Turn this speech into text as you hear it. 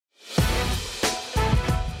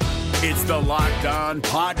It's the Locked On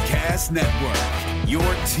Podcast Network, your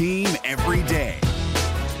team every day.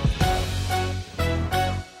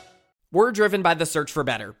 We're driven by the search for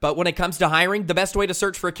better, but when it comes to hiring, the best way to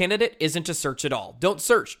search for a candidate isn't to search at all. Don't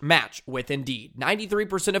search, match with Indeed.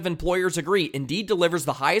 93% of employers agree Indeed delivers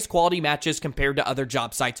the highest quality matches compared to other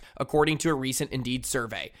job sites, according to a recent Indeed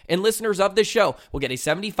survey. And listeners of this show will get a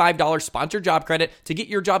 $75 sponsored job credit to get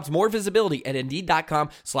your jobs more visibility at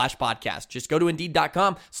Indeed.com/podcast. Just go to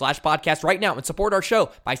Indeed.com/podcast right now and support our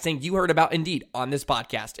show by saying you heard about Indeed on this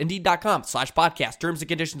podcast. Indeed.com/podcast. Terms and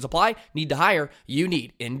conditions apply. Need to hire? You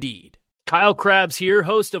need Indeed. Kyle Krabs here,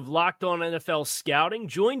 host of Locked On NFL Scouting.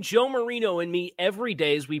 Join Joe Marino and me every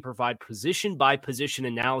day as we provide position-by-position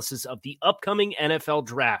analysis of the upcoming NFL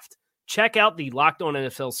Draft. Check out the Locked On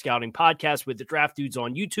NFL Scouting podcast with the Draft Dudes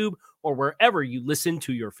on YouTube or wherever you listen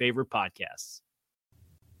to your favorite podcasts.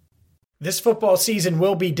 This football season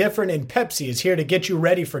will be different, and Pepsi is here to get you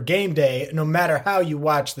ready for game day no matter how you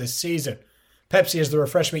watch this season. Pepsi is the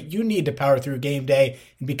refreshment you need to power through game day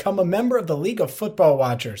and become a member of the League of Football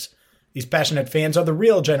Watchers. These passionate fans are the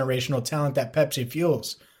real generational talent that Pepsi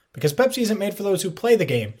fuels. Because Pepsi isn't made for those who play the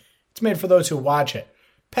game. It's made for those who watch it.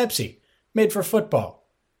 Pepsi, made for football.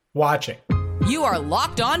 Watch it. You are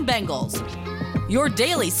Locked On Bengals, your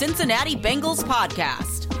daily Cincinnati Bengals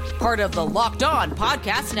podcast. Part of the Locked On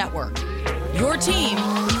Podcast Network, your team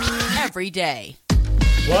every day.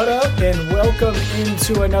 What up, and welcome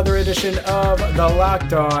into another edition of the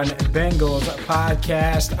Locked On Bengals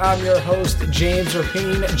podcast. I'm your host, James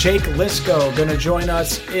Rapine. Jake Lisco going to join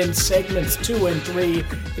us in segments 2 and 3.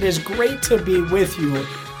 It is great to be with you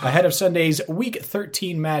ahead of Sunday's Week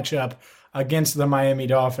 13 matchup against the Miami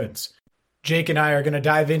Dolphins. Jake and I are going to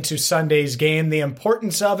dive into Sunday's game, the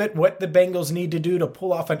importance of it, what the Bengals need to do to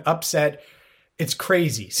pull off an upset. It's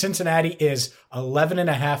crazy. Cincinnati is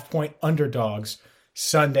 11.5-point underdogs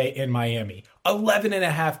Sunday in Miami.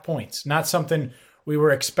 11.5 points. Not something we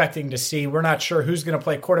were expecting to see. We're not sure who's going to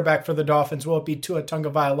play quarterback for the Dolphins. Will it be Tua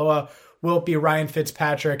Tagovailoa? Will it be Ryan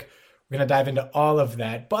Fitzpatrick? We're going to dive into all of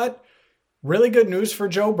that. But really good news for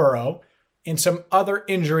Joe Burrow and some other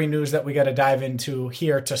injury news that we got to dive into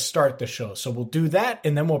here to start the show. So we'll do that,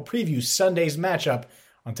 and then we'll preview Sunday's matchup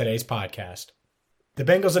on today's podcast. The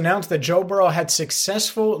Bengals announced that Joe Burrow had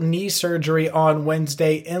successful knee surgery on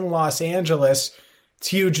Wednesday in Los Angeles. It's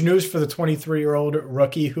huge news for the 23-year-old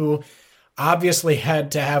rookie who obviously had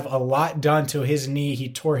to have a lot done to his knee. He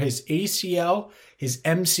tore his ACL, his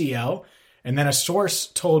MCL, and then a source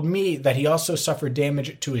told me that he also suffered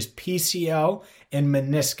damage to his PCL and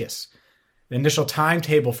meniscus. The initial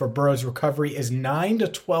timetable for Burrow's recovery is 9 to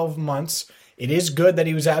 12 months. It is good that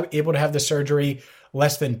he was able to have the surgery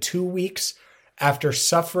less than 2 weeks after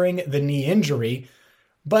suffering the knee injury,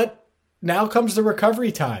 but now comes the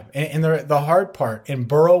recovery time and the hard part. And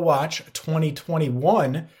Burrow Watch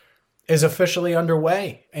 2021 is officially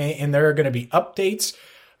underway. And there are going to be updates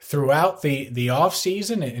throughout the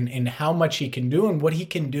offseason and how much he can do and what he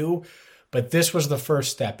can do. But this was the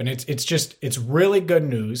first step. And it's really good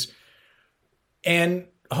news. And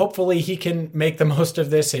hopefully he can make the most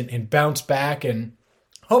of this and bounce back and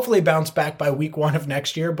hopefully bounce back by week 1 of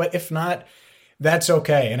next year. But if not, that's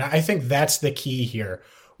okay. And I think that's the key here.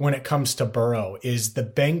 When it comes to Burrow, is the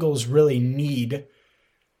Bengals really need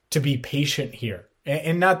to be patient here.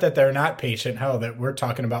 And not that they're not patient, hell, that we're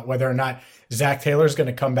talking about whether or not Zach Taylor is going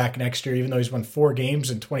to come back next year, even though he's won 4 games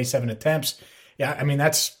and 27 attempts. Yeah, I mean,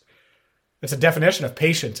 that's a definition of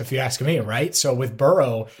patience, if you ask me, right? So with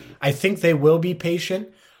Burrow, I think they will be patient.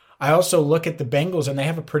 I also look at the Bengals, and they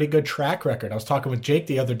have a pretty good track record. I was talking with Jake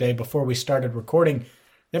the other day before we started recording.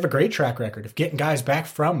 They have a great track record of getting guys back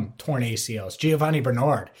from torn ACLs. Giovanni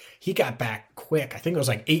Bernard, he got back quick. I think it was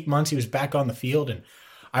like 8 months he was back on the field. And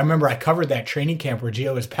I remember I covered that training camp where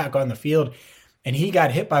Gio was back on the field, and he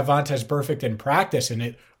got hit by Vontaze Burfict in practice, and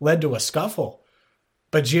it led to a scuffle.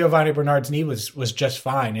 But Giovanni Bernard's knee was just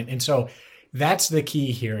fine. And so that's the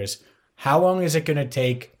key here is how long is it going to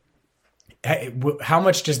take? How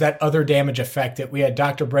much does that other damage affect it? We had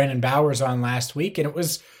Dr. Brandon Bowers on last week, and it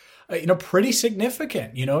was pretty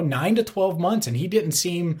significant, 9 to 12 months. And he didn't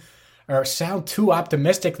seem or sound too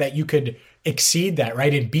optimistic that you could exceed that,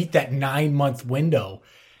 right? And beat that 9-month window.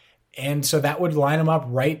 And so that would line him up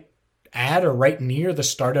right at or right near the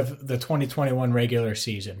start of the 2021 regular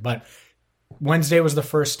season. But Wednesday was the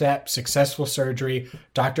first step, successful surgery.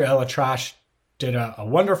 Dr. Elatrash did a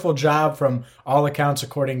wonderful job from all accounts,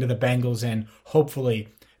 according to the Bengals, and hopefully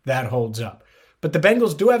that holds up. But the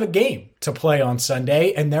Bengals do have a game to play on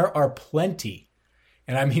Sunday, and there are plenty,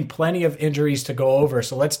 and I mean plenty of injuries to go over,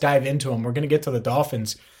 so let's dive into them. We're going to get to the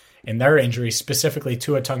Dolphins and their injuries, specifically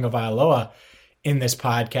Tua Tagovailoa in this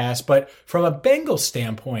podcast. But from a Bengals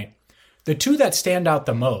standpoint, the two that stand out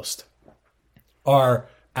the most are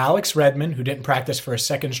Alex Redmond, who didn't practice for a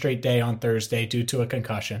second straight day on Thursday due to a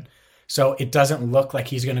concussion. So it doesn't look like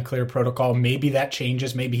he's going to clear protocol. Maybe that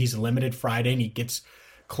changes. Maybe he's limited Friday and he gets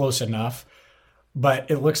close enough. But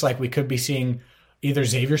it looks like we could be seeing either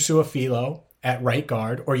Xavier Su'a-Filo at right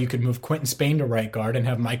guard, or you could move Quentin Spain to right guard and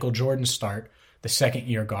have Michael Jordan start, the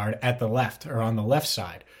second-year guard, at the left or on the left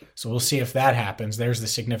side. So we'll see if that happens. There's the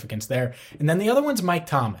significance there. And then the other one's Mike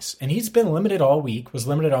Thomas. And he's been limited all week, was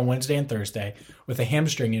limited on Wednesday and Thursday with a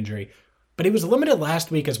hamstring injury. But he was limited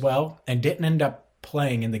last week as well and didn't end up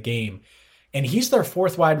playing in the game. And he's their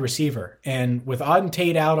fourth wide receiver. And with Auden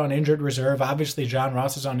Tate out on injured reserve, obviously John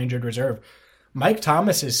Ross is on injured reserve, Mike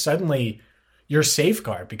Thomas is suddenly your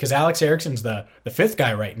safeguard because Alex Erickson's the fifth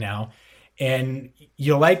guy right now. And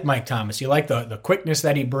you like Mike Thomas. You like the quickness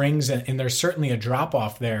that he brings. And there's certainly a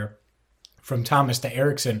drop-off there from Thomas to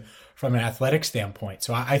Erickson from an athletic standpoint.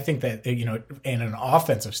 So I think that, in an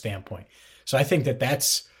offensive standpoint. So I think that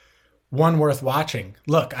that's one worth watching.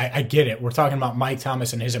 Look, I get it. We're talking about Mike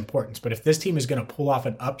Thomas and his importance. But if this team is going to pull off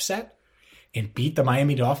an upset and beat the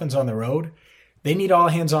Miami Dolphins on the road, they need all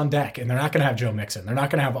hands on deck. And they're not going to have Joe Mixon. They're not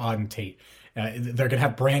going to have Auden Tate. They're going to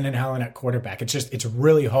have Brandon Allen at quarterback. It's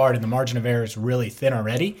really hard, and the margin of error is really thin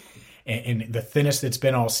already, and the thinnest it's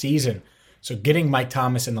been all season. So getting Mike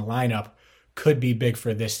Thomas in the lineup could be big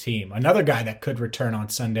for this team. Another guy that could return on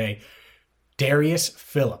Sunday, Darius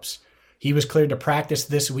Phillips. He was cleared to practice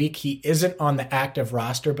this week. He isn't on the active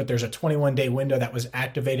roster, but there's a 21-day window that was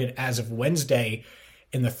activated as of Wednesday.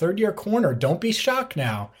 In the third-year corner, don't be shocked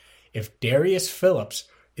now if Darius Phillips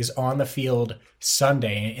is on the field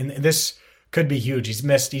Sunday. And this could be huge.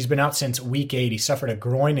 He's been out since week 8. He suffered a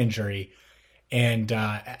groin injury and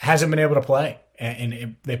hasn't been able to play.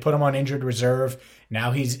 And they put him on injured reserve.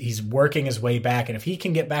 Now he's working his way back. And if he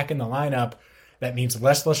can get back in the lineup, that means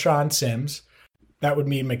less LaShawn Sims. That would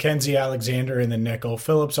mean Mackenzie Alexander in the nickel,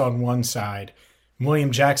 Phillips on one side,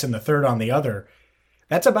 William Jackson the third on the other.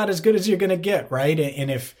 That's about as good as you're going to get, right?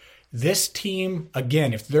 And if this team,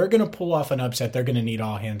 again, if they're going to pull off an upset, they're going to need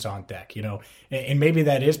all hands on deck, and maybe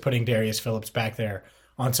that is putting Darius Phillips back there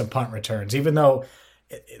on some punt returns, even though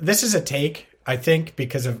this is a take, I think,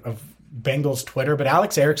 because of Bengals Twitter, but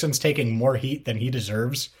Alex Erickson's taking more heat than he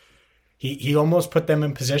deserves. He almost put them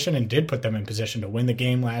in position and did put them in position to win the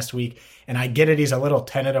game last week. And I get it. He's a little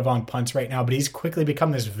tentative on punts right now, but he's quickly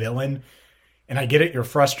become this villain. And I get it. You're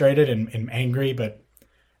frustrated and angry, but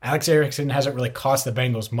Alex Erickson hasn't really cost the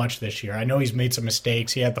Bengals much this year. I know he's made some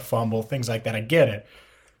mistakes. He had the fumble, things like that. I get it.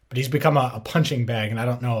 But he's become a punching bag, and I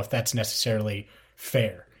don't know if that's necessarily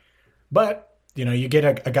fair. But, you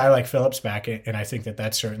get a guy like Phillips back, and I think that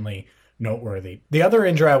that's certainly noteworthy. The other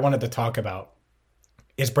injury I wanted to talk about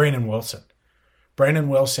is Brandon Wilson. Brandon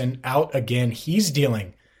Wilson out again. He's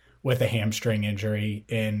dealing with a hamstring injury,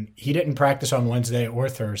 and he didn't practice on Wednesday or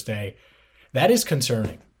Thursday. That is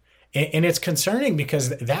concerning. And it's concerning because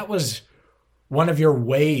that was one of your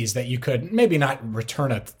ways that you could maybe not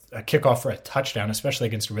return a kickoff for a touchdown, especially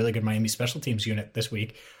against a really good Miami special teams unit this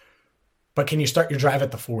week. But can you start your drive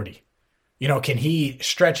at the 40? Can he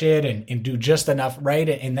stretch it and do just enough, right?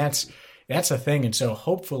 And that's the thing. And so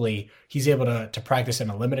hopefully he's able to practice in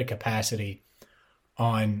a limited capacity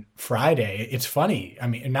on Friday. It's funny. I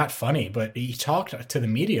mean, not funny, but he talked to the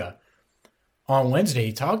media on Wednesday.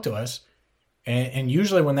 He talked to us. And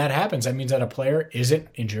usually when that happens, that means that a player isn't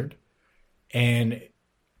injured. And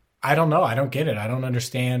I don't know. I don't get it. I don't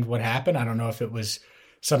understand what happened. I don't know if it was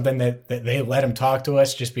something that they let him talk to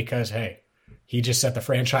us just because, hey, he just set the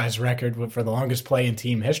franchise record for the longest play in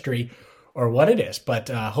team history or what it is. But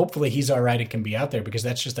hopefully he's all right and can be out there because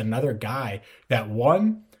that's just another guy that,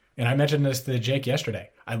 one, and I mentioned this to Jake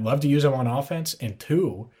yesterday, I'd love to use him on offense. And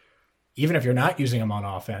two, even if you're not using him on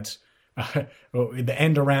offense, the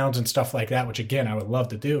end arounds and stuff like that, which again, I would love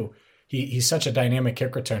to do. He's such a dynamic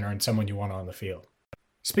kick returner and someone you want on the field.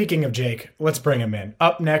 Speaking of Jake, let's bring him in.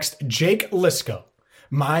 Up next, Jake Liscow,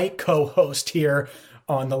 my co-host here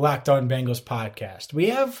on the Locked On Bengals podcast. We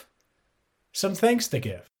have some thanks to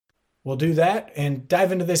give. We'll do that and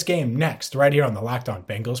dive into this game next, right here on the Locked On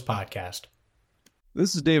Bengals podcast.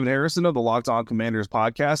 This is David Harrison of the Locked On Commanders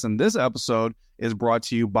podcast, and this episode is brought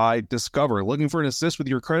to you by Discover. Looking for an assist with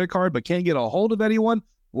your credit card but can't get a hold of anyone?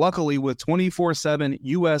 Luckily, with 24/7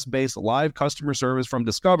 U.S.-based live customer service from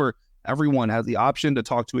Discover, everyone has the option to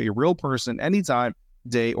talk to a real person anytime,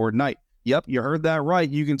 day or night. Yep, you heard that right.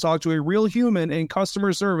 You can talk to a real human in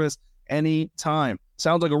customer service anytime.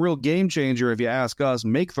 Sounds like a real game changer if you ask us.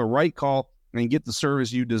 Make the right call and get the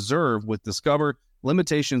service you deserve with Discover.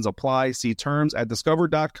 Limitations apply. See terms at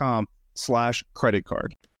discover.com Taylor-Flores.com/credit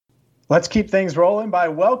card. Let's keep things rolling by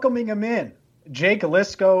welcoming him in. Jake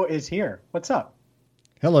Lisco is here. What's up?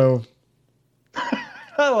 Hello.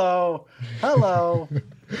 Hello.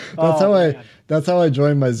 That's how I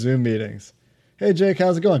join my Zoom meetings. Hey Jake,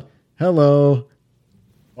 how's it going? Hello.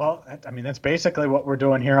 Well, I mean, that's basically what we're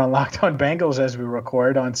doing here on Locked On Bengals as we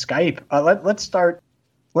record on Skype. Let's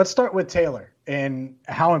start with Taylor and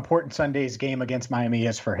how important Sunday's game against Miami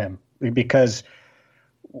is for him, because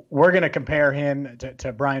we're going to compare him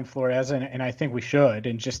to Brian Flores, and I think we should,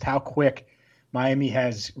 and just how quick Miami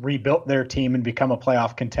has rebuilt their team and become a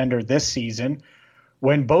playoff contender this season,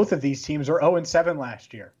 when both of these teams were 0-7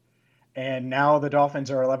 last year. And now the Dolphins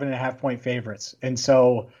are 11.5-point favorites. And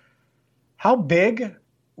so how big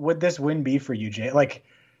would this win be for you, Jay? Like,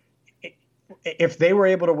 if they were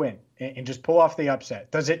able to win and just pull off the upset,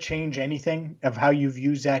 does it change anything of how you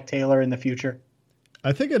view Zach Taylor in the future?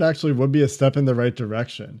 I think it actually would be a step in the right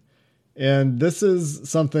direction. And this is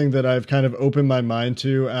something that I've kind of opened my mind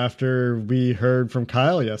to after we heard from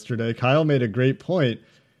Kyle yesterday. Kyle made a great point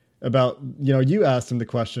about, you asked him the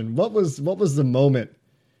question, what was the moment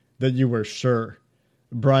that you were sure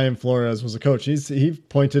Brian Flores was a coach? He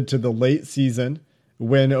pointed to the late season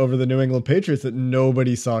win over the New England Patriots that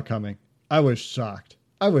nobody saw coming. I was shocked.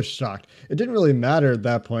 It didn't really matter at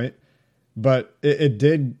that point, but it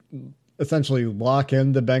did essentially lock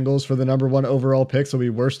in the Bengals for the number 1 overall pick. So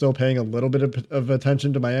we were still paying a little bit of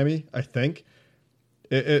attention to Miami. I think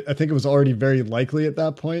I think it was already very likely at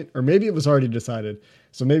that point, or maybe it was already decided.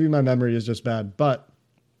 So maybe my memory is just bad, but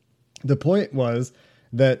the point was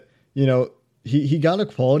that, he got a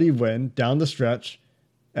quality win down the stretch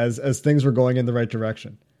as things were going in the right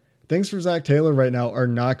direction. Things for Zach Taylor right now are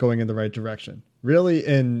not going in the right direction, really,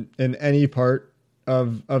 in any part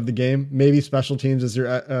of the game. Maybe special teams is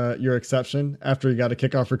your exception after he got a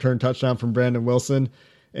kickoff return touchdown from Brandon Wilson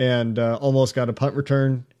and almost got a punt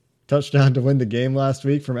return touchdown to win the game last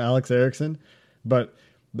week from Alex Erickson. But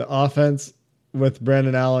the offense with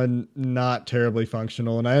Brandon Allen, not terribly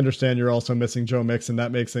functional. And I understand you're also missing Joe Mixon.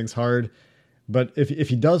 That makes things hard. But if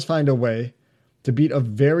he does find a way to beat a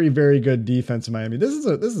very, very good defense in Miami, this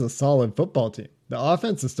is a solid football team. The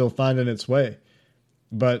offense is still finding its way,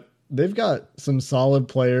 but they've got some solid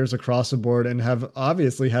players across the board and have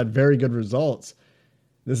obviously had very good results.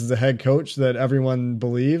 This is a head coach that everyone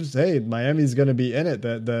believes, hey, Miami's going to be in it.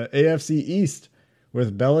 The AFC East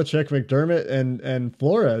with Belichick, McDermott, and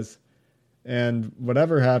Flores. And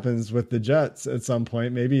whatever happens with the Jets at some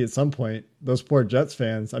point, maybe at some point, those poor Jets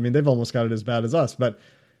fans, I mean, they've almost got it as bad as us. But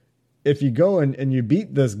if you go and you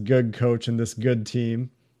beat this good coach and this good team,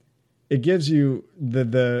 it gives you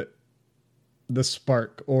the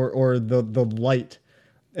spark or the light.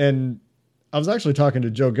 And I was actually talking to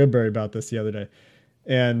Joe Goodberry about this the other day.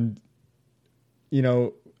 And,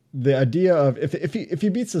 the idea of if he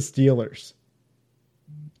beats the Steelers,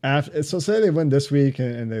 so say they win this week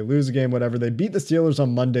and they lose a game, whatever, they beat the Steelers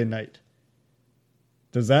on Monday night.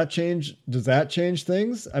 Does that change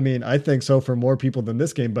things? I mean, I think so for more people than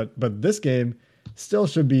this game, but this game still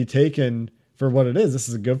should be taken for what it is. This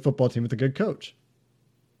is a good football team with a good coach.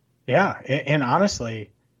 Yeah, and honestly,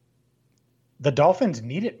 the Dolphins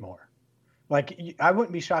need it more. Like, I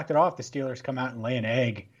wouldn't be shocked at all if the Steelers come out and lay an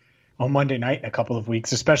egg on Monday night in a couple of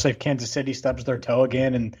weeks, especially if Kansas City stubs their toe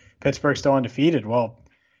again and Pittsburgh's still undefeated. Well,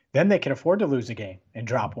 then they can afford to lose a game and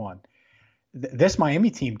drop one. This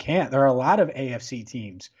Miami team can't. There are a lot of AFC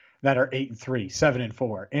teams that are 8-3,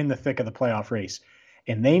 7-4 in the thick of the playoff race,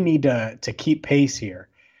 and they need to keep pace here.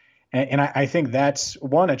 And I think that's,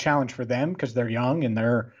 one, a challenge for them because they're young and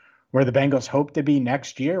they're where the Bengals hope to be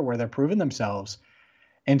next year, where they're proving themselves.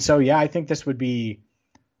 And so, yeah, I think this would be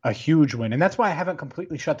a huge win. And that's why I haven't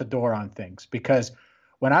completely shut the door on things, because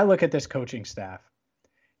when I look at this coaching staff,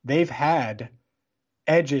 they've had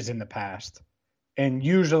edges in the past. And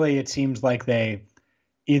usually it seems like they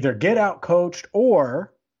either get out coached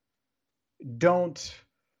or don't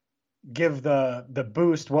give the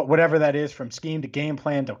boost, whatever that is, from scheme to game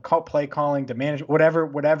plan to play calling to management,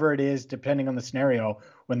 whatever it is, depending on the scenario.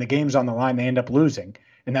 When the game's on the line, they end up losing.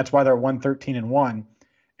 And that's why they're 1-13-1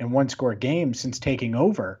 in one-score games since taking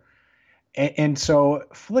over. And so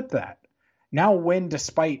flip that. Now win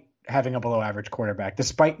despite having a below-average quarterback,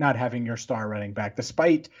 despite not having your star running back,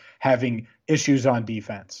 despite having issues on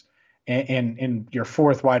defense and your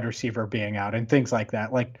fourth wide receiver being out and things like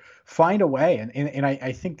that. Like, find a way. And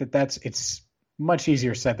I think it's much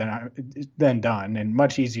easier said than done, and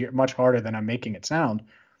much harder than I'm making it sound.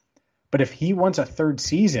 But if he wants a third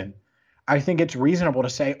season, I think it's reasonable to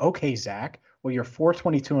say, okay, Zach, well, you're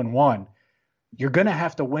 4-22-1. You're going to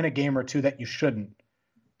have to win a game or two that you shouldn't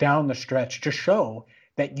down the stretch to show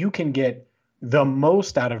that you can get the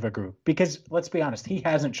most out of a group. Because let's be honest, he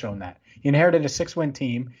hasn't shown that. He inherited a 6-win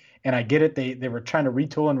team, and I get it. They were trying to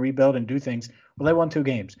retool and rebuild and do things. Well, they won 2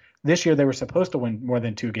 games. This year they were supposed to win more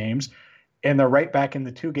than 2 games, and they're right back in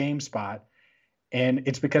the 2-game spot. And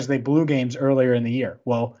it's because they blew games earlier in the year.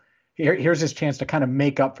 Well, here's his chance to kind of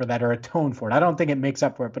make up for that or atone for it. I don't think it makes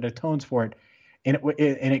up for it, but atones for it. And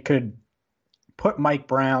it could put Mike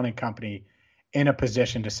Brown and company in a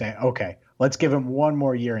position to say, okay, let's give him one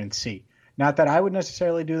more year and see. Not that I would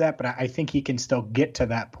necessarily do that, but I think he can still get to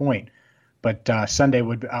that point. But Sunday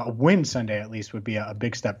would win Sunday at least would be a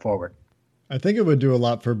big step forward. I think it would do a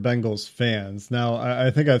lot for Bengals fans. Now, I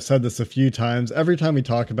think I've said this a few times. Every time we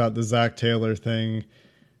talk about the Zach Taylor thing,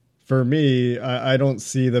 for me, I don't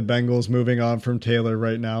see the Bengals moving on from Taylor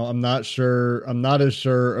right now. I'm not sure. I'm not as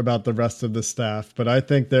sure about the rest of the staff, but I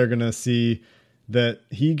think they're going to see that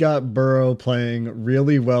he got Burrow playing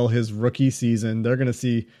really well his rookie season. They're going to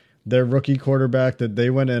see their rookie quarterback that they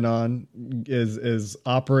went in on is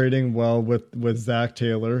operating well with Zach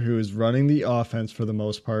Taylor, who is running the offense for the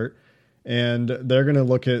most part. And they're going to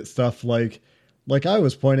look at stuff like I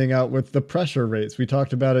was pointing out with the pressure rates. We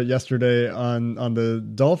talked about it yesterday on the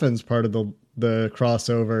Dolphins part of the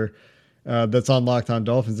crossover that's on Locked On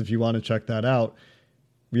Dolphins if you want to check that out.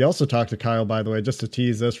 We also talked to Kyle, by the way, just to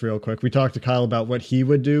tease this real quick. We talked to Kyle about what he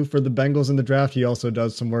would do for the Bengals in the draft. He also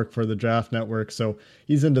does some work for the Draft Network, so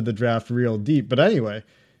he's into the draft real deep. But anyway,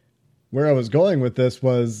 where I was going with this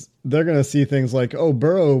was they're going to see things like, oh,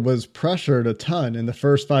 Burrow was pressured a ton in the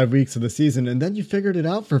first 5 weeks of the season, and then you figured it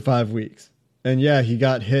out for 5 weeks. And yeah, he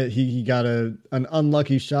got hit. He got an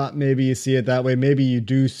unlucky shot. Maybe you see it that way. Maybe you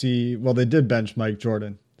do see, well, they did bench Mike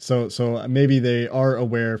Jordan. So maybe they are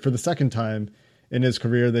aware for the second time in his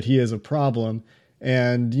career that he is a problem.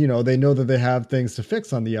 And, they know that they have things to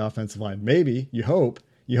fix on the offensive line. Maybe, you hope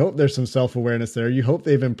there's some self-awareness there. You hope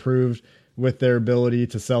they've improved with their ability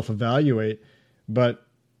to self-evaluate. But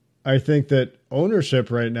I think that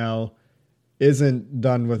ownership right now isn't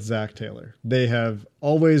done with Zach Taylor. They have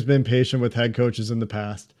always been patient with head coaches in the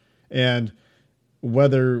past. And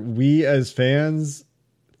whether we as fans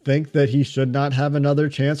think that he should not have another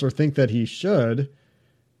chance or think that he should,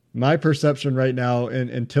 my perception right now, and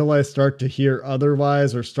until I start to hear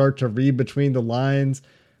otherwise or start to read between the lines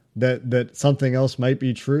that something else might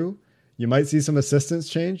be true, you might see some assistants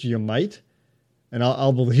change. You might. And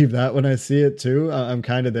I'll believe that when I see it too. I'm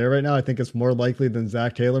kind of there right now. I think it's more likely than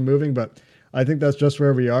Zach Taylor moving, but I think that's just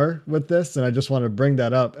where we are with this. And I just want to bring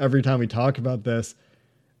that up every time we talk about this.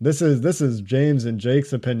 This is James and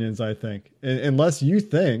Jake's opinions, I think. Unless you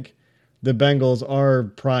think the Bengals are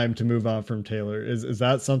primed to move on from Taylor. Is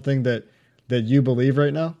that something that you believe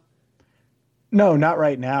right now? No, not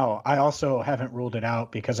right now. I also haven't ruled it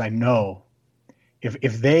out because I know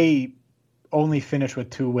if they only finish with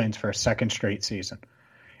 2 wins for a second straight season,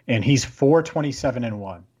 and he's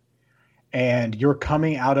 4-27-1, and you're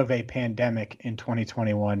coming out of a pandemic in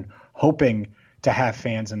 2021, hoping to have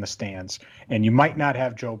fans in the stands, and you might not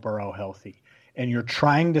have Joe Burrow healthy, and you're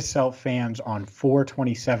trying to sell fans on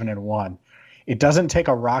 4-27-1. It doesn't take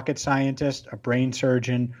a rocket scientist, a brain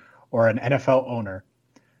surgeon, or an NFL owner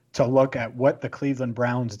to look at what the Cleveland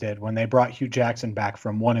Browns did when they brought Hugh Jackson back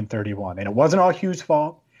from 1-31. And it wasn't all Hugh's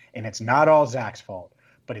fault, and it's not all Zach's fault,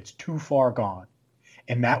 but it's too far gone.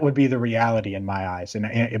 And that would be the reality in my eyes.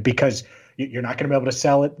 And because you're not going to be able to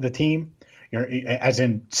sell the team, as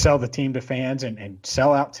in sell the team to fans and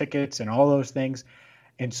sell out tickets and all those things.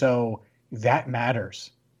 And so that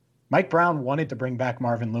matters. Mike Brown wanted to bring back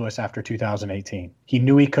Marvin Lewis after 2018. He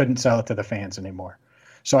knew he couldn't sell it to the fans anymore.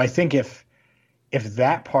 So I think if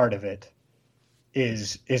that part of it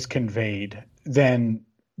is conveyed, then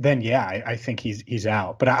yeah, I think he's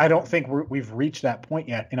out. But I don't think we've reached that point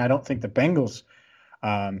yet, and I don't think the Bengals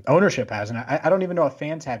ownership has, and I don't even know if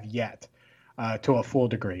fans have yet to a full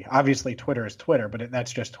degree. Obviously, Twitter is Twitter, but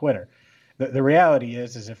that's just Twitter. The reality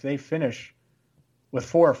is if they finish with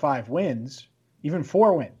 4 or 5 wins, even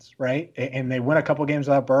 4 wins, right, and they win a couple games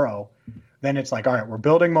without Burrow, then it's like, all right, we're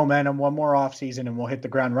building momentum, one more offseason, and we'll hit the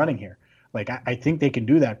ground running here. Like, I think they can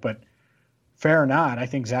do that, but fair or not, I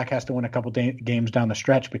think Zach has to win a couple games down the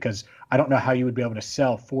stretch because I don't know how you would be able to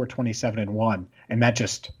sell 4-27-1. And that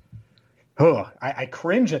just, I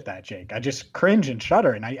cringe at that, Jake. I just cringe and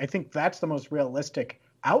shudder. And I think that's the most realistic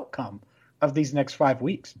outcome of these next 5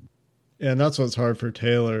 weeks. Yeah, and that's what's hard for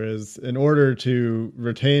Taylor is in order to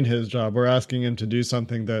retain his job, we're asking him to do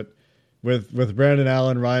something that with Brandon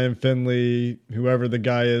Allen, Ryan Finley, whoever the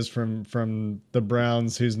guy is from the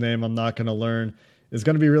Browns, whose name I'm not going to learn, is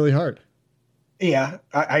going to be really hard. Yeah,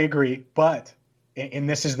 I agree. But, and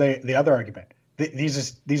this is the other argument,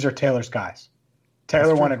 these are Taylor's guys.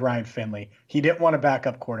 Taylor wanted Ryan Finley. He didn't want a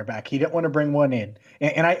backup quarterback. He didn't want to bring one in.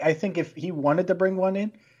 And I think if he wanted to bring one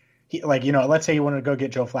in, let's say he wanted to go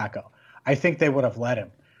get Joe Flacco, I think they would have let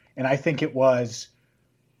him. And I think it was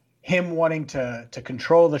him wanting to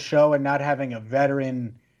control the show and not having a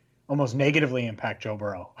veteran almost negatively impact Joe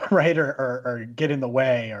Burrow, right? Or get in the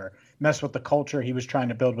way or mess with the culture he was trying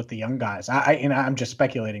to build with the young guys. I'm just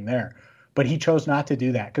speculating there. But he chose not to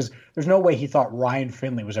do that because there's no way he thought Ryan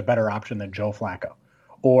Finley was a better option than Joe Flacco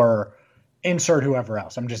or insert whoever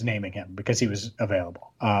else. I'm just naming him because he was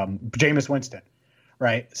available. Jameis Winston,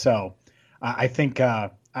 right? So I think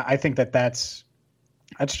that's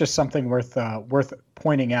just something worth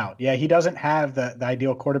pointing out. Yeah, he doesn't have the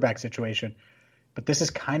ideal quarterback situation, but this is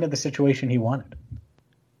kind of the situation he wanted.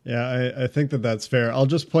 Yeah, I think that's fair. I'll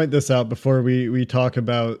just point this out before we talk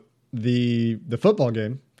about the football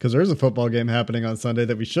game, because there's a football game happening on Sunday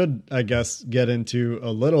that we should, I guess, get into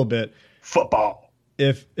a little bit. Football.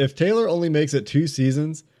 If Taylor only makes it 2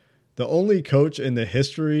 seasons, the only coach in the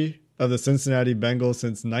history of the Cincinnati Bengals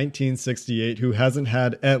since 1968 who hasn't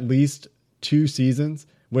had at least 2 seasons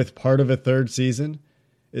with part of a 3rd season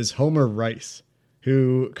is Homer Rice,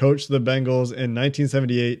 who coached the Bengals in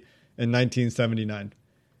 1978 and 1979.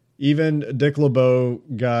 Even Dick LeBeau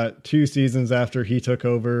got 2 seasons after he took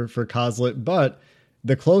over for Coslet, but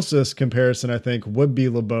the closest comparison, I think, would be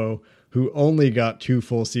LeBeau, who only got 2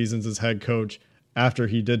 full seasons as head coach after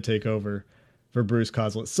he did take over for Bruce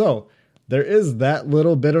Coslet. So there is that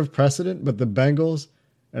little bit of precedent, but the Bengals,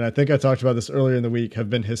 and I think I talked about this earlier in the week, have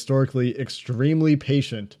been historically extremely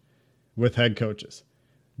patient with head coaches.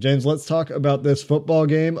 James, let's talk about this football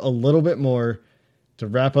game a little bit more to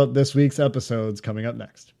wrap up this week's episodes coming up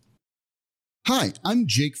next. Hi, I'm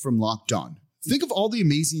Jake from Locked On. Think of all the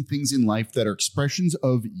amazing things in life that are expressions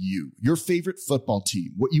of you, your favorite football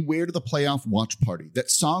team, what you wear to the playoff watch party,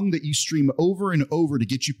 that song that you stream over and over to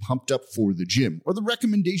get you pumped up for the gym, or the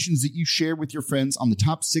recommendations that you share with your friends on the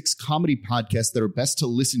top 6 comedy podcasts that are best to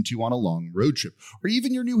listen to on a long road trip, or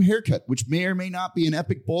even your new haircut, which may or may not be an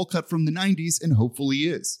epic bowl cut from the 90s and hopefully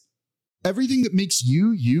is. Everything that makes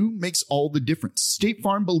you, you makes all the difference. State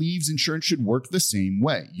Farm believes insurance should work the same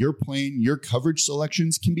way. Your plan, your coverage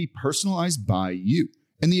selections can be personalized by you.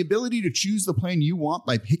 And the ability to choose the plan you want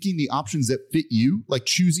by picking the options that fit you, like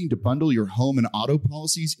choosing to bundle your home and auto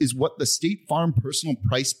policies, is what the State Farm Personal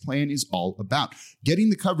Price Plan is all about.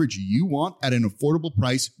 Getting the coverage you want at an affordable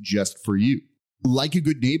price just for you. Like a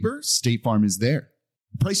good neighbor, State Farm is there.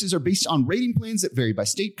 Prices are based on rating plans that vary by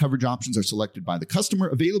state. Coverage options are selected by the customer.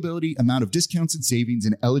 Availability, amount of discounts and savings,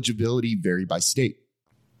 and eligibility vary by state.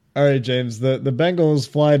 All right, James, the Bengals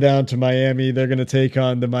fly down to Miami. They're going to take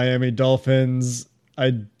on the Miami Dolphins.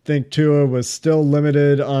 I think Tua was still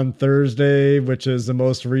limited on Thursday, which is the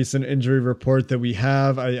most recent injury report that we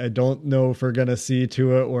have. I don't know if we're going to see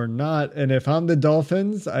Tua or not. And if I'm the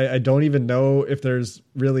Dolphins, I don't even know if there's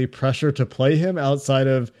really pressure to play him outside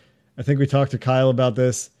of, I think we talked to Kyle about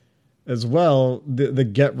this as well, the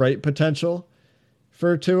get right potential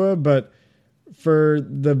for Tua. But for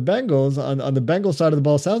the Bengals, on the Bengals side of the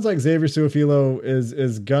ball, sounds like Xavier Su'a-Filo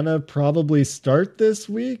is gonna probably start this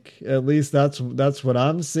week. At least that's what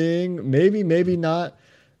I'm seeing. Maybe not,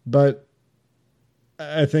 but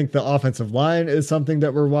I think the offensive line is something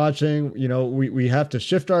that we're watching. You know, we have to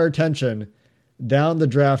shift our attention down the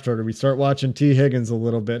draft order. We start watching T. Higgins a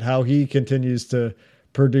little bit, how he continues to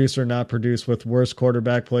produce or not produce with worse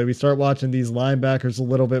quarterback play. We start watching these linebackers a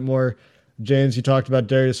little bit more. James, you talked about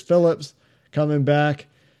Darius Phillips coming back.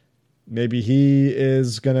 Maybe he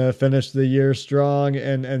is going to finish the year strong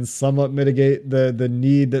and somewhat mitigate the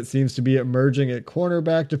need that seems to be emerging at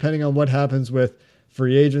cornerback, depending on what happens with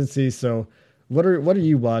free agency. So what are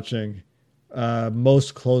you watching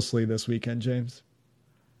most closely this weekend, James?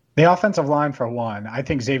 The offensive line, for one. I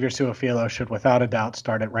think Xavier Su'a-Filo should without a doubt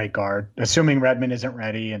start at right guard, assuming Redmond isn't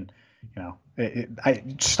ready. And, you know, I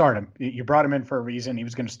start him. You brought him in for a reason. He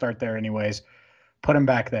was going to start there anyways. Put him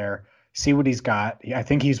back there. See what he's got. I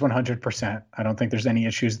think he's 100%. I don't think there's any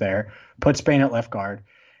issues there. Put Spain at left guard.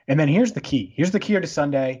 And then here's the key. Here's the key to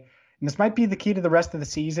Sunday. And this might be the key to the rest of the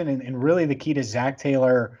season and really the key to Zach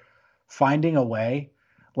Taylor finding a way.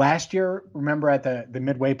 Last year, remember at the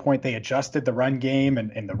midway point, they adjusted the run game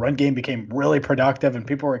and the run game became really productive and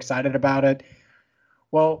people were excited about it.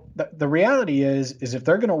 Well, the reality is if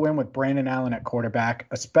they're going to win with Brandon Allen at quarterback,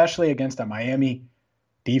 especially against a Miami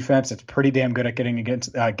defense that's pretty damn good at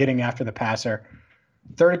getting after the passer,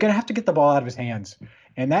 they're going to have to get the ball out of his hands.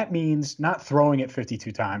 And that means not throwing it 52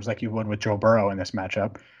 times like you would with Joe Burrow in this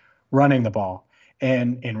matchup, running the ball.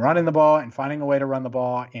 And in running the ball and finding a way to run the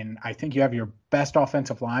ball, and I think you have your best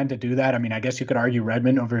offensive line to do that. I mean, I guess you could argue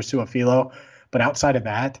Redmond over Su'a-Filo, But outside of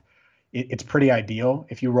that, it's pretty ideal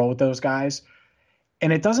if you roll with those guys.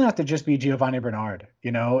 And it doesn't have to just be Giovanni Bernard.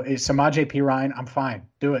 Samaje Perine, I'm fine.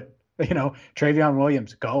 Do it. Travion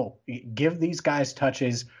Williams, go. Give these guys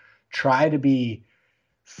touches. Try to be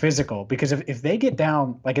physical. Because if they get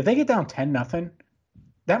down, if they get down 10-0,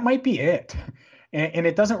 that might be it. And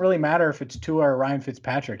it doesn't really matter if it's Tua or Ryan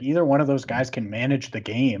Fitzpatrick. Either one of those guys can manage the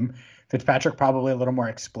game. Fitzpatrick probably a little more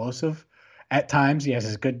explosive at times. He has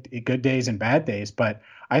his good days and bad days. But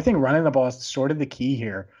I think running the ball is sort of the key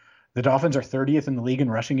here. The Dolphins are 30th in the league in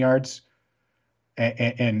rushing yards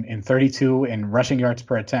and 32 in rushing yards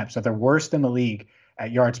per attempt. So they're worst in the league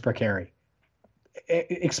at yards per carry.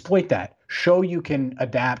 Exploit that. Show you can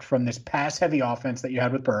adapt from this pass-heavy offense that you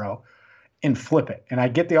had with Burrow and flip it. And I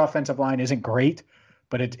get the offensive line isn't great,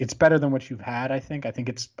 but it's better than what you've had, I think. I think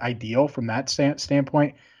it's ideal from that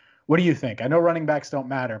standpoint. What do you think? I know running backs don't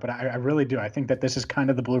matter, but I really do. I think that this is kind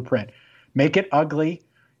of the blueprint. Make it ugly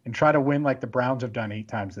and try to win like the Browns have done 8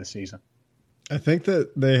 times this season. I think that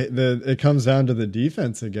it comes down to the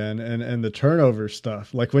defense again and the turnover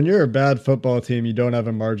stuff. Like when you're a bad football team, you don't have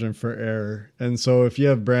a margin for error. And so if you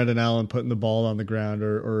have Brandon Allen putting the ball on the ground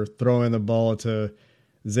or throwing the ball to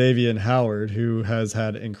Xavier Howard, who has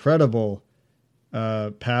had incredible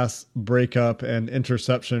pass breakup and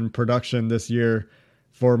interception production this year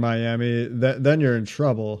for Miami, then you're in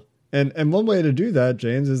trouble. And one way to do that,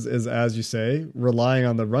 James, is as you say, relying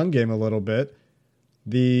on the run game a little bit.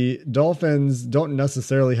 The Dolphins don't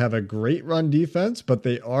necessarily have a great run defense, but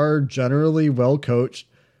they are generally well coached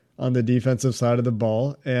on the defensive side of the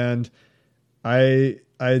ball. And I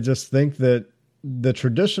just think that the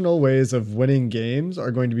traditional ways of winning games are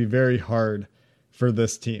going to be very hard for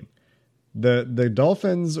this team. The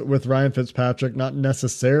Dolphins with Ryan Fitzpatrick, not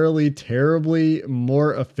necessarily terribly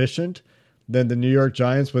more efficient than the New York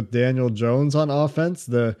Giants with Daniel Jones on offense.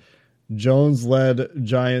 The Jones-led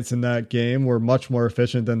Giants in that game were much more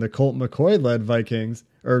efficient than the Colt McCoy-led Vikings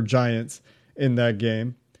or Giants in that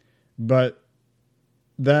game. But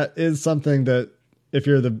that is something that if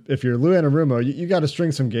you're Lou Anarumo, you got to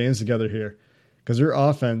string some games together here, because your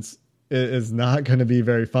offense is not going to be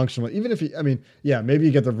very functional. Even if maybe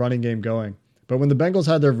you get the running game going. But when the Bengals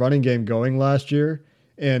had their running game going last year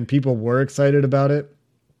and people were excited about it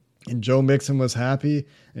and Joe Mixon was happy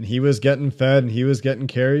and he was getting fed and he was getting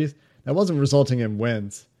carries, that wasn't resulting in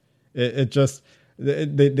wins.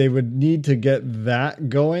 They would need to get that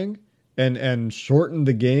going and shorten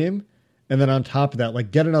the game. And then on top of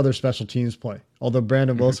that, get another special teams play. Although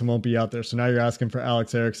Brandon Wilson won't be out there. So now you're asking for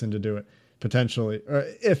Alex Erickson to do it, potentially. Or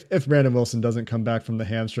if Brandon Wilson doesn't come back from the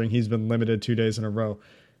hamstring, he's been limited 2 days in a row.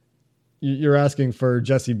 You're asking for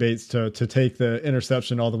Jesse Bates to take the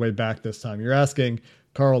interception all the way back this time. You're asking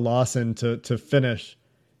Carl Lawson to finish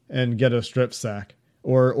and get a strip sack.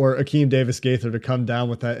 Or Akeem Davis-Gaither to come down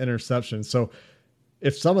with that interception. So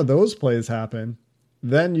if some of those plays happen,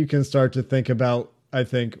 then you can start to think about, I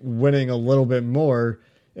think, winning a little bit more.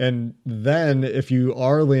 And then if you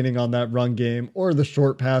are leaning on that run game or the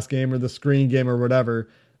short pass game or the screen game or whatever,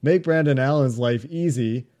 make Brandon Allen's life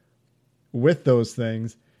easy with those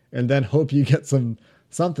things, and then hope you get something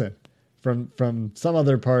from some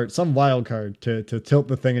other part, some wild card to tilt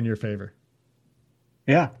the thing in your favor.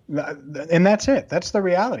 Yeah, and that's it. That's the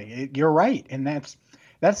reality. You're right, and that's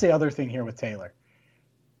the other thing here with Taylor.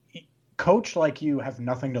 Coach like you have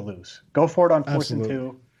nothing to lose. Go for it on 4th and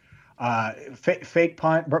 2. Fake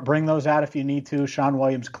punt, bring those out if you need to. Sean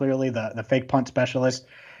Williams, clearly the fake punt specialist.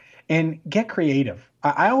 And get creative.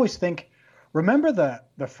 I always think, remember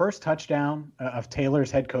the first touchdown of Taylor's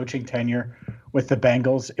head coaching tenure with the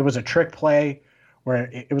Bengals? It was a trick play where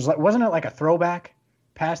it was wasn't it like a throwback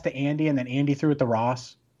pass to Andy, and then Andy threw it to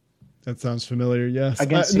Ross? That sounds familiar, yes.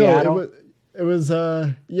 Against Seattle? No, it was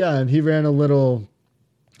and he ran a little,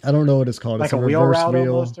 I don't know what it's called. Like it's a wheel route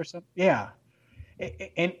wheel. Almost or something? Yeah.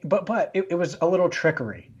 But it was a little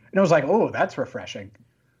trickery. And it was like, oh, that's refreshing.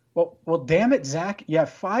 Well, damn it, Zach, you have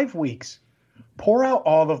 5 weeks. Pour out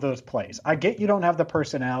all of those plays. I get you don't have the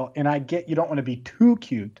personnel, and I get you don't want to be too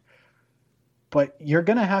cute, but you're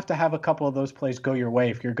going to have a couple of those plays go your way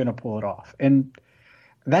if you're going to pull it off. And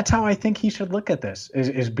that's how I think he should look at this,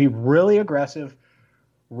 is be really aggressive,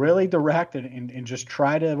 really direct, and just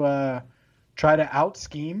try to out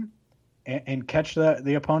scheme and catch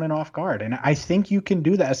the opponent off guard. And I think you can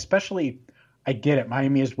do that, especially, I get it,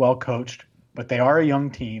 Miami is well coached, but they are a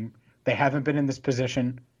young team. They haven't been in this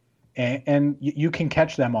position, and you can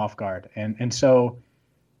catch them off guard. And so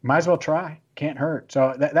might as well try. Can't hurt.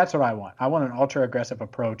 So that's what I want. I want an ultra aggressive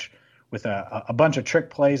approach with a bunch of trick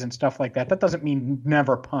plays and stuff like that. That doesn't mean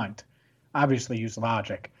never punt. Obviously use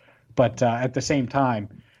logic. But at the same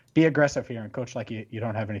time, Be aggressive here and coach like you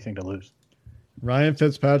don't have anything to lose. Ryan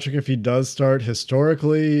Fitzpatrick, if he does start,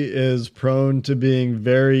 historically is prone to being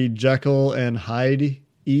very Jekyll and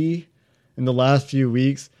Hyde-y in the last few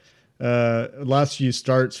weeks. Last few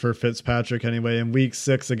starts for Fitzpatrick anyway. In week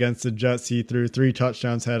 6 against the Jets, he threw 3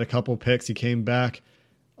 touchdowns, had a couple picks. He came back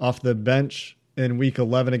off the bench in week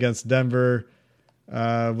 11 against Denver,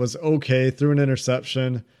 was okay, threw an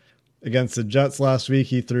interception. Against the Jets last week,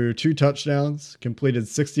 he threw 2 touchdowns, completed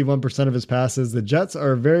 61% of his passes. The Jets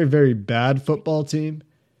are a very, very bad football team.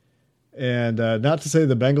 And not to say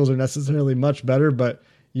the Bengals are necessarily much better, but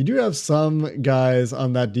you do have some guys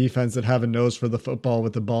on that defense that have a nose for the football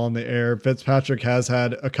with the ball in the air. Fitzpatrick has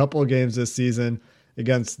had a couple of games this season.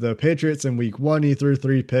 Against the Patriots in week 1, he threw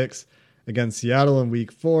 3 picks. Against Seattle in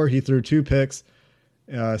week 4, he threw 2 picks.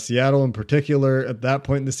 Seattle in particular, at that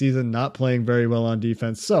point in the season, not playing very well on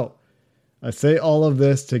defense. So I say all of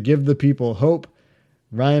this to give the people hope.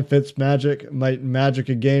 Ryan Fitzmagic might magic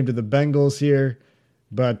a game to the Bengals here,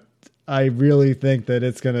 but I really think that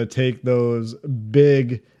it's going to take those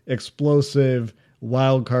big, explosive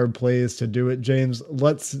wild card plays to do it. James,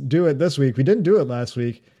 let's do it this week. We didn't do it last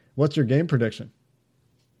week. What's your game prediction?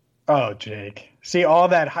 Oh, Jake. See all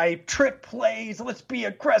that hype, trick plays, let's be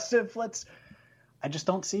aggressive. I just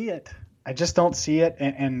don't see it.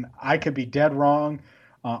 And I could be dead wrong.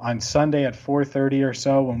 On Sunday at 4:30 or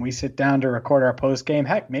so when we sit down to record our post game.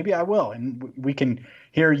 Heck, maybe I will, and we can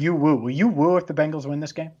hear you woo. Will you woo if the Bengals win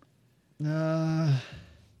this game? Yeah,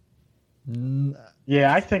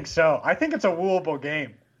 I think so. I think it's a wooable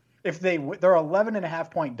game. If they're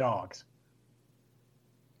 11.5-point dogs.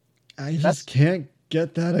 I just can't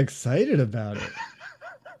get that excited about it.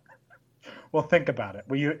 Well, think about it.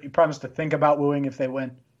 Will you promise to think about wooing if they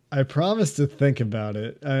win? I promise to think about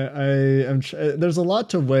it. There's a lot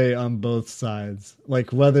to weigh on both sides,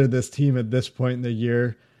 like whether this team at this point in the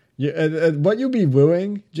year, what you'll be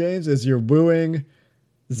wooing, James, is you're wooing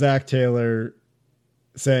Zach Taylor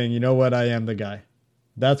saying, you know what, I am the guy.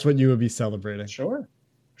 That's what you would be celebrating. Sure.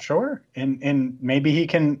 And maybe he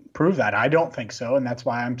can prove that. I don't think so, and that's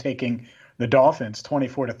why I'm taking the Dolphins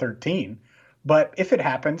 24-13. But if it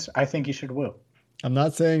happens, I think you should woo. I'm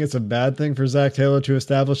not saying it's a bad thing for Zach Taylor to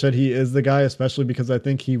establish that he is the guy, especially because I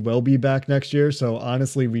think he will be back next year. So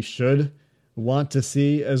honestly, we should want to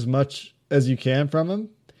see as much as you can from him.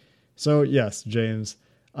 So yes, James,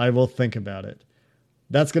 I will think about it.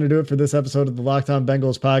 That's going to do it for this episode of the Locked On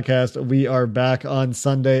Bengals podcast. We are back on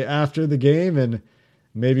Sunday after the game, and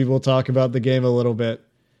maybe we'll talk about the game a little bit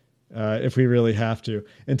if we really have to.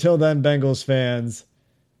 Until then, Bengals fans,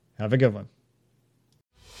 have a good one.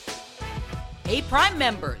 Hey, Prime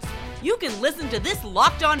members, you can listen to this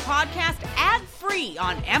Locked On podcast ad-free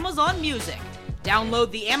on Amazon Music. Download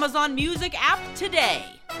the Amazon Music app today.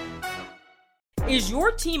 Is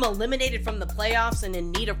your team eliminated from the playoffs and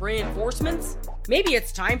in need of reinforcements? Maybe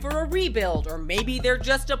it's time for a rebuild, or maybe they're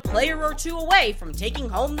just a player or two away from taking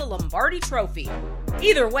home the Lombardi Trophy.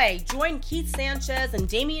 Either way, join Keith Sanchez and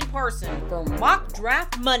Damian Parson for Mock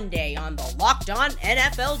Draft Monday on the Locked On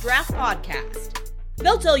NFL Draft Podcast.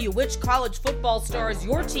 They'll tell you which college football stars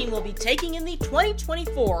your team will be taking in the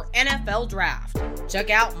 2024 NFL Draft. Check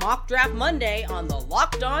out Mock Draft Monday on the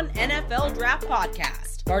Locked On NFL Draft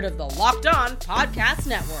Podcast, part of the Locked On Podcast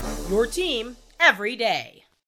Network. Your team every day.